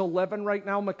youngest is 11 right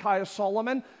now, Micaiah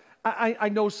Solomon. I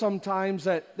know sometimes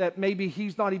that maybe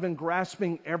he's not even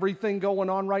grasping everything going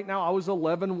on right now. I was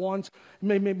 11 once.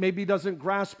 Maybe he doesn't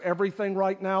grasp everything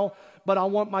right now. But I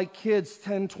want my kids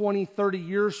 10, 20, 30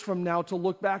 years from now to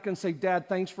look back and say, Dad,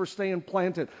 thanks for staying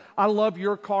planted. I love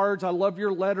your cards. I love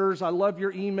your letters. I love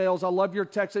your emails. I love your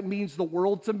texts. It means the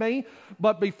world to me.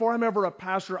 But before I'm ever a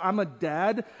pastor, I'm a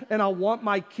dad. And I want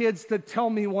my kids to tell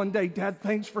me one day, Dad,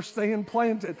 thanks for staying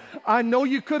planted. I know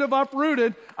you could have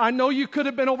uprooted. I know you could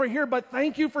have been over here, but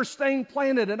thank you for staying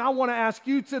planted. And I want to ask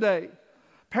you today,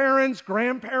 parents,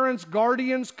 grandparents,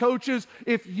 guardians, coaches,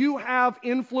 if you have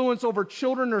influence over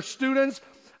children or students,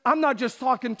 I'm not just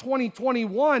talking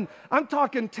 2021, I'm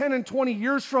talking 10 and 20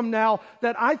 years from now,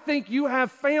 that I think you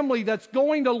have family that's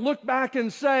going to look back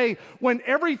and say, when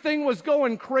everything was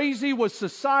going crazy with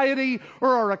society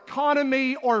or our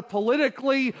economy or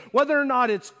politically, whether or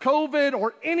not it's COVID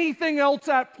or anything else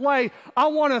at play, I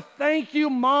want to thank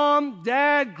you, mom,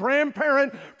 dad,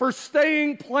 grandparent, for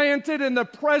staying planted in the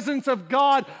presence of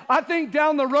God. I think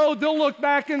down the road, they'll look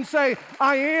back and say,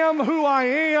 I am who I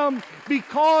am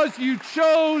because you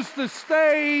chose to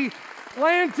stay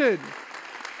planted.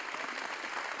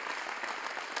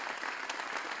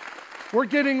 We're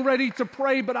getting ready to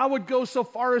pray, but I would go so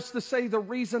far as to say the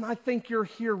reason I think you're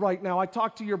here right now. I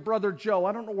talked to your brother Joe.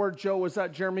 I don't know where Joe was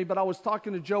at, Jeremy, but I was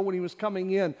talking to Joe when he was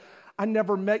coming in. I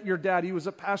never met your dad. He was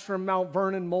a pastor in Mount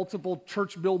Vernon, multiple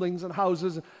church buildings and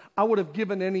houses. I would have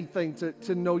given anything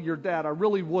to know your dad. I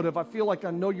really would have. I feel like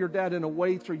I know your dad in a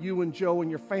way through you and Joe and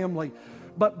your family.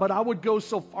 But I would go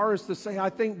so far as to say I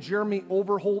think Jeremy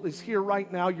Overholt is here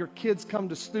right now. Your kids come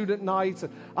to student nights.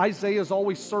 And Isaiah's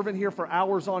always serving here for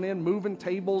hours on end, moving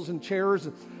tables and chairs.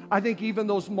 I think even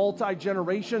those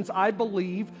multi-generations, I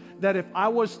believe that if I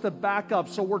was to back up,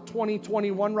 so we're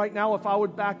 2021 right now, if I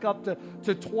would back up to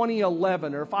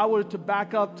 2011, or if I were to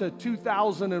back up to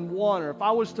 2001, or if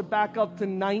I was to back up to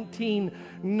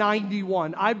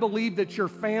 1991, I believe that your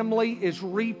family is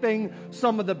reaping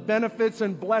some of the benefits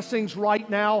and blessings right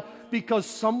now, because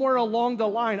somewhere along the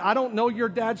line, I don't know your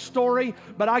dad's story,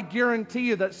 but I guarantee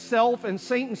you that self and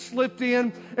Satan slipped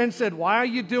in and said, why are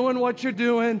you doing what you're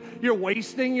doing? You're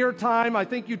wasting your time. I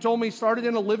think you told me started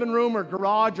in a living room or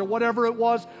garage or whatever it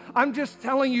was. I'm just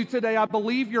telling you today, I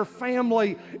believe your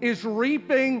family is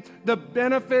reaping the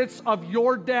benefits of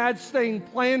your dad staying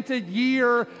planted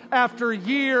year after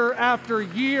year after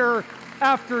year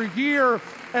after year.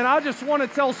 And I just want to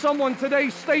tell someone today,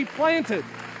 stay planted.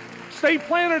 Stay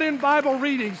planted in Bible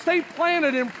reading. Stay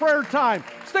planted in prayer time.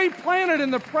 Stay planted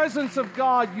in the presence of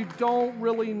God. You don't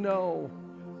really know.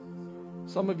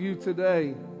 Some of you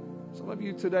today,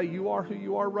 you are who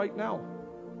you are right now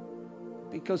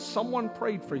because someone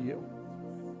prayed for you.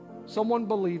 Someone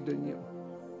believed in you.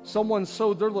 Someone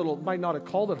sowed their little, might not have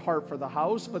called it heart for the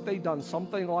house, but they done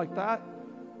something like that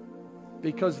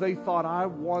because they thought, I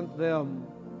want them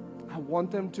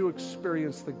to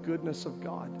experience the goodness of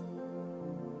God.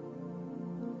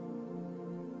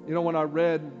 You know, when I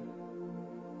read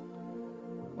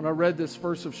this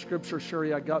verse of Scripture,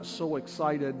 Sherry, I got so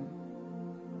excited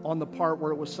on the part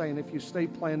where it was saying, if you stay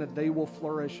planted, they will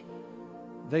flourish.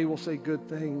 They will say good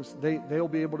things. They'll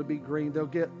be able to be green. They'll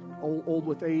get old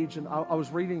with age. And I was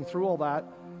reading through all that.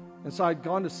 And so I'd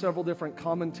gone to several different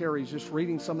commentaries, just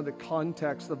reading some of the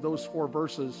context of those 4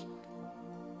 verses.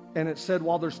 And it said,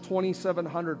 while there's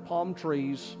 2,700 palm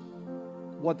trees,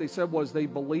 what they said was they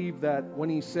believed that when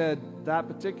he said that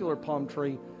particular palm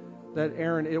tree, that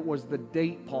Aaron, it was the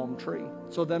date palm tree.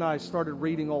 So then I started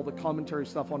reading all the commentary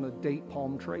stuff on the date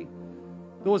palm tree.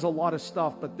 There was a lot of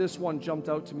stuff, but this one jumped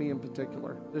out to me in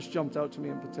particular.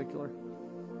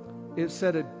 It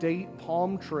said a date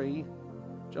palm tree,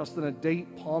 Justin, a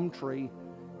date palm tree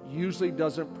usually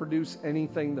doesn't produce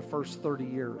anything the first 30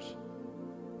 years.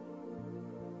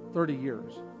 30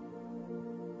 years.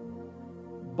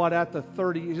 But at the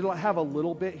 30, it'll have a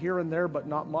little bit here and there, but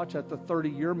not much. At the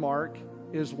 30-year mark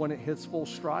is when it hits full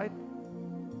stride.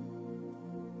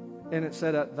 And it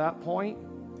said at that point,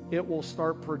 it will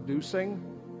start producing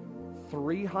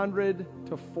 300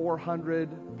 to 400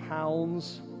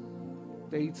 pounds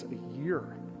dates a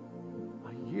year.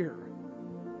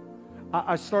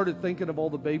 I started thinking of all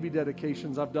the baby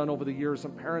dedications I've done over the years,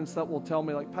 and parents that will tell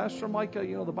me, like, Pastor Micah,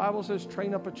 you know, the Bible says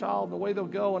train up a child in the way they'll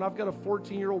go, and I've got a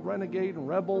 14-year-old renegade and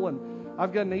rebel, and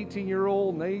I've got an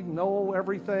 18-year-old, and they know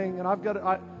everything, and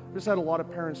I just had a lot of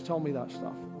parents tell me that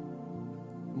stuff.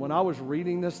 When I was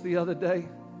reading this the other day,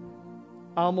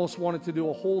 I almost wanted to do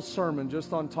a whole sermon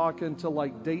just on talking to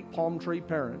like date palm tree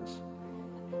parents.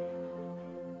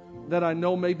 That I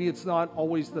know maybe it's not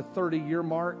always the 30-year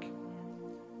mark,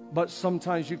 but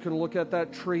sometimes you can look at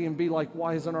that tree and be like,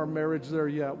 why isn't our marriage there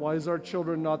yet? Why is our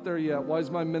children not there yet? Why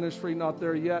is my ministry not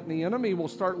there yet? And the enemy will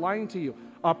start lying to you.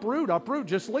 Uproot,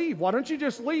 just leave. Why don't you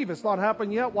just leave? It's not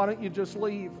happened yet. Why don't you just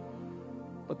leave?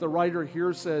 But the writer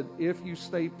here said, if you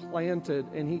stay planted,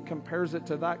 and he compares it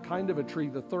to that kind of a tree,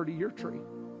 the 30-year tree.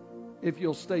 If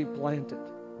you'll stay planted,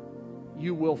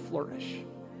 you will flourish.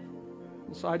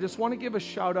 And so I just want to give a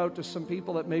shout out to some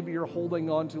people that maybe you're holding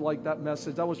on to, like that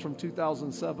message. That was from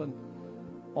 2007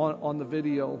 on the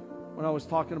video when I was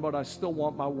talking about I still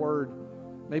want my word.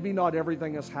 Maybe not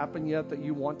everything has happened yet that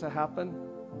you want to happen.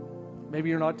 Maybe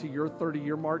you're not to your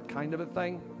 30-year mark kind of a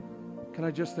thing. Can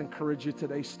I just encourage you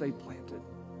today, stay planted.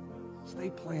 Stay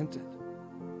planted.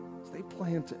 Stay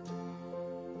planted.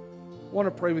 I want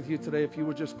to pray with you today. If you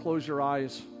would just close your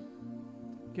eyes,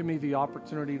 give me the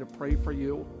opportunity to pray for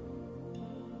you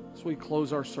as we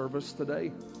close our service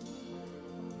today.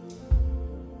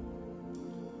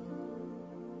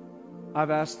 I've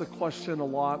asked the question a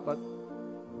lot, but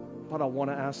I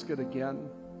want to ask it again.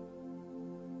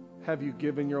 Have you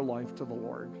given your life to the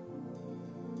Lord?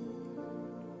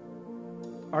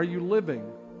 Are you living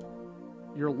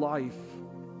your life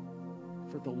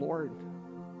for the Lord?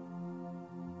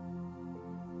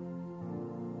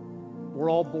 We're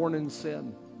all born in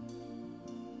sin.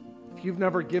 If you've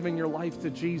never given your life to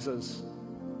Jesus,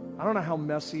 I don't know how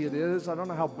messy it is. I don't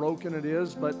know how broken it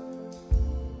is, but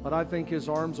I think his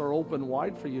arms are open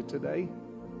wide for you today.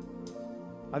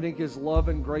 I think his love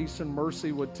and grace and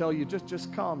mercy would tell you,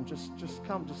 just come, just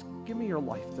come, just give me your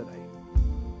life today.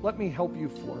 Let me help you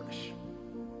flourish.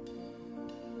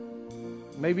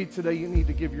 Maybe today you need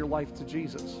to give your life to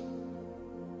Jesus.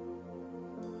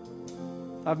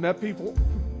 I've met people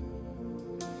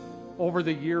over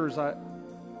the years.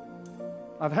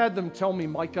 I've had them tell me,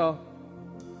 Micah,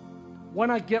 when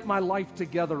I get my life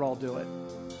together, I'll do it.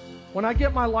 When I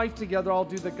get my life together, I'll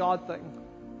do the God thing.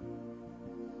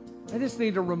 I just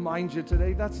need to remind you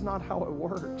today, that's not how it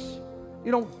works.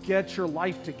 You don't get your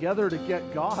life together to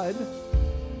get God.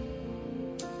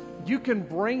 You can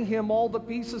bring him all the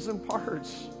pieces and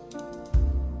parts.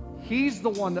 He's the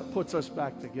one that puts us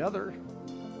back together.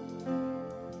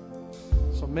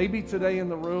 So maybe today in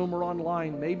the room or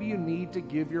online, maybe you need to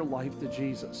give your life to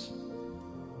Jesus.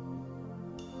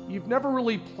 You've never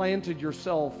really planted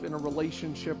yourself in a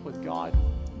relationship with God.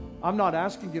 I'm not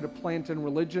asking you to plant in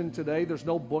religion today. There's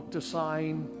no book to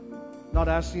sign. I'm not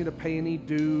asking you to pay any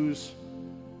dues.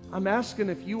 I'm asking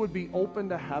if you would be open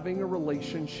to having a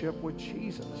relationship with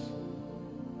Jesus.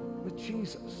 With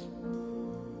Jesus.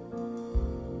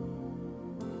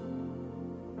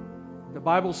 The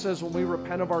Bible says when we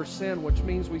repent of our sin, which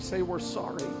means we say we're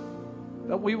sorry,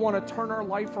 that we want to turn our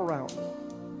life around.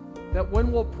 That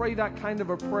when we'll pray that kind of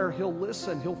a prayer, he'll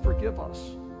listen, he'll forgive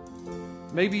us.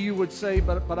 Maybe you would say,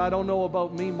 but I don't know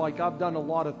about me, Mike. I've done a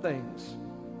lot of things.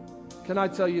 Can I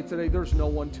tell you today, there's no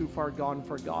one too far gone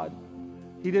for God.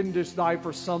 He didn't just die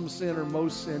for some sin or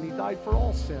most sin. He died for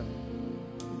all sin.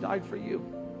 He died for you.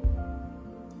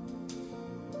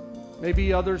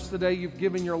 Maybe others today, you've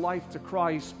given your life to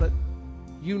Christ, but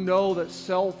you know that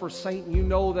self or Satan, you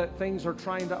know that things are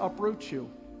trying to uproot you.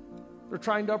 They're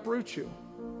trying to uproot you.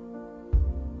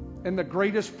 And the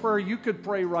greatest prayer you could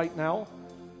pray right now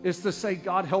is to say,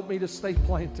 God, help me to stay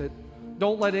planted.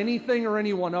 Don't let anything or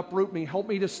anyone uproot me. Help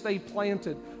me to stay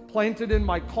planted. Planted in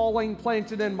my calling,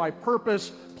 planted in my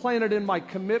purpose, planted in my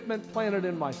commitment, planted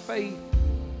in my faith.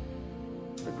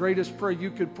 The greatest prayer you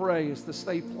could pray is to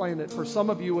stay planted. For some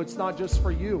of you, it's not just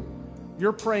for you.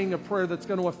 You're praying a prayer that's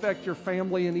going to affect your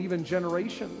family and even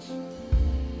generations.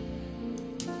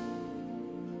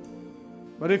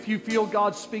 But if you feel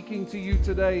God speaking to you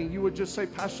today, you would just say,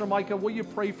 Pastor Micah, will you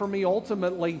pray for me?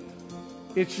 Ultimately,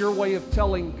 it's your way of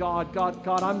telling God,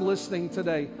 I'm listening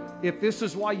today. If this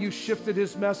is why you shifted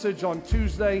his message on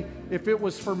Tuesday, if it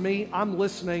was for me, I'm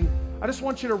listening. I just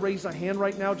want you to raise a hand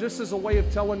right now, just as a way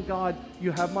of telling God,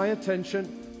 you have my attention.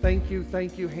 Thank you,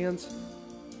 thank you. Hands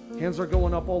are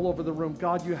going up all over the room.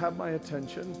 God, you have my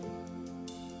attention.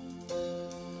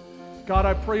 God,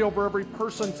 I pray over every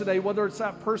person today, whether it's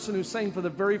that person who's saying for the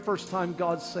very first time,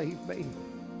 God, save me.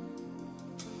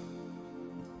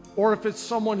 Or if it's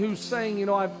someone who's saying,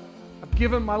 I've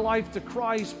given my life to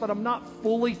Christ, but I'm not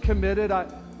fully committed. I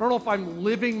don't know if I'm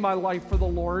living my life for the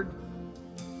Lord.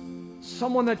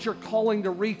 Someone that you're calling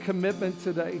to recommitment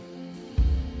today.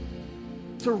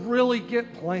 To really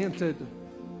get planted.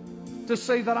 to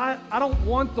say that I don't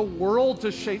want the world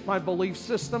to shape my belief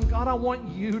system. God, I want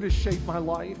you to shape my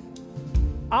life.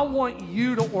 I want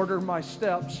you to order my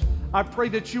steps. I pray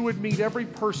that you would meet every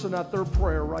person at their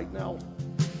prayer right now.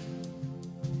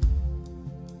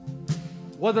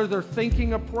 Whether they're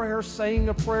thinking a prayer, saying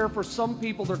a prayer, for some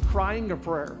people they're crying a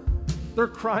prayer. They're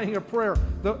crying a prayer.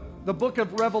 The book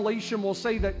of Revelation will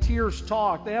say that tears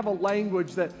talk. They have a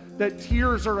language that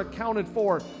tears are accounted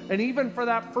for. And even for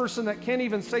that person that can't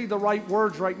even say the right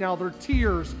words right now, their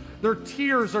tears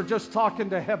are just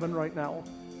talking to heaven right now.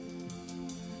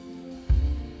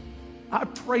 I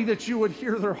pray that you would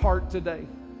hear their heart today.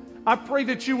 I pray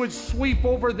that you would sweep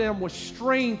over them with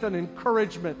strength and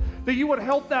encouragement, that you would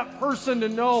help that person to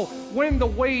know when the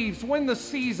waves, when the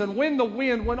season, when the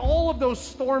wind, when all of those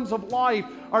storms of life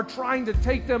are trying to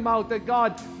take them out, that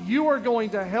God, you are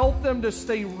going to help them to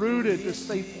stay rooted, to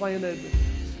stay planted.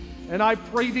 And I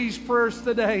pray these prayers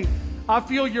today. I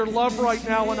feel your love right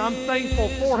now, and I'm thankful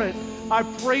for it. I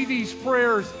pray these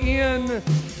prayers in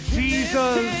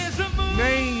Jesus'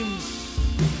 name.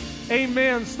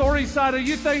 Amen. Storyside, are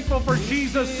you thankful for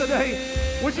Jesus today?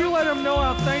 Would you let him know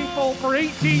how thankful for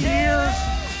 18 years,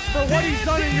 for what he's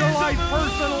done in your life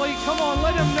personally? Come on,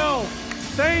 let him know.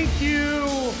 Thank you,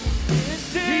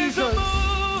 Jesus.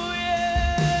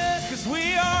 'Cause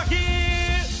we are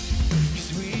here.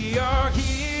 'Cause we are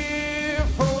here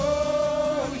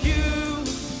for you.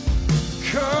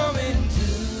 Come and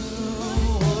do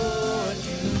what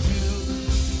you do.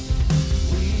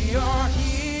 We are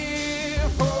here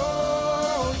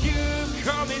for you.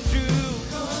 Come and do.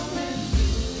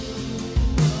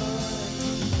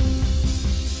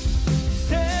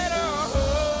 Set our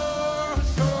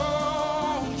hearts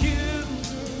on you.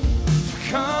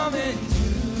 Come and do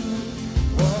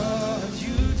what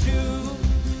you do.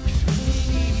 'Cause we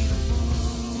need a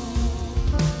move.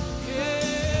 Yeah.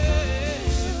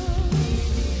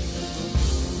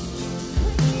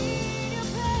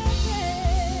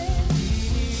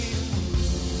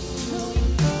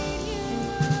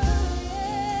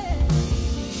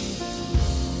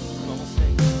 Come on,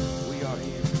 sing. We are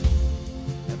here.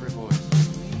 Every voice.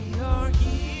 We are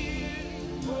here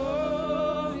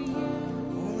for you.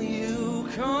 Only you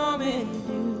come and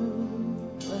do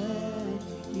what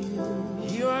you do.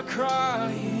 Hear our cry.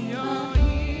 We are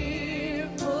here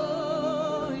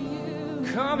for you.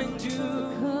 Come and do.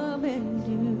 Come and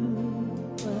do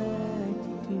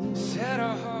what you do. Set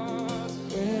our hearts.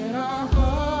 Set our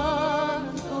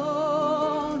hearts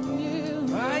on you.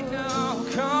 Right now,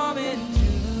 come and do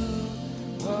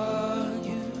what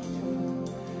you do.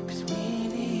 'Cause we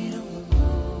need a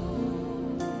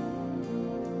move.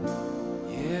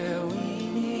 Yeah, we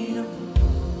need a move.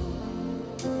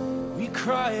 We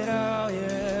cry it out,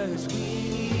 yeah, 'cause we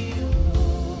need a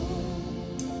move.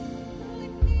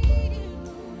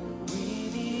 We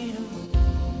need a move.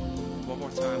 One more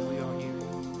time, we are here.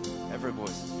 Every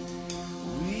voice.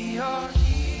 We are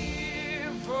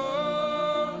here for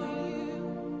you.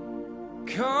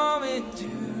 Come and do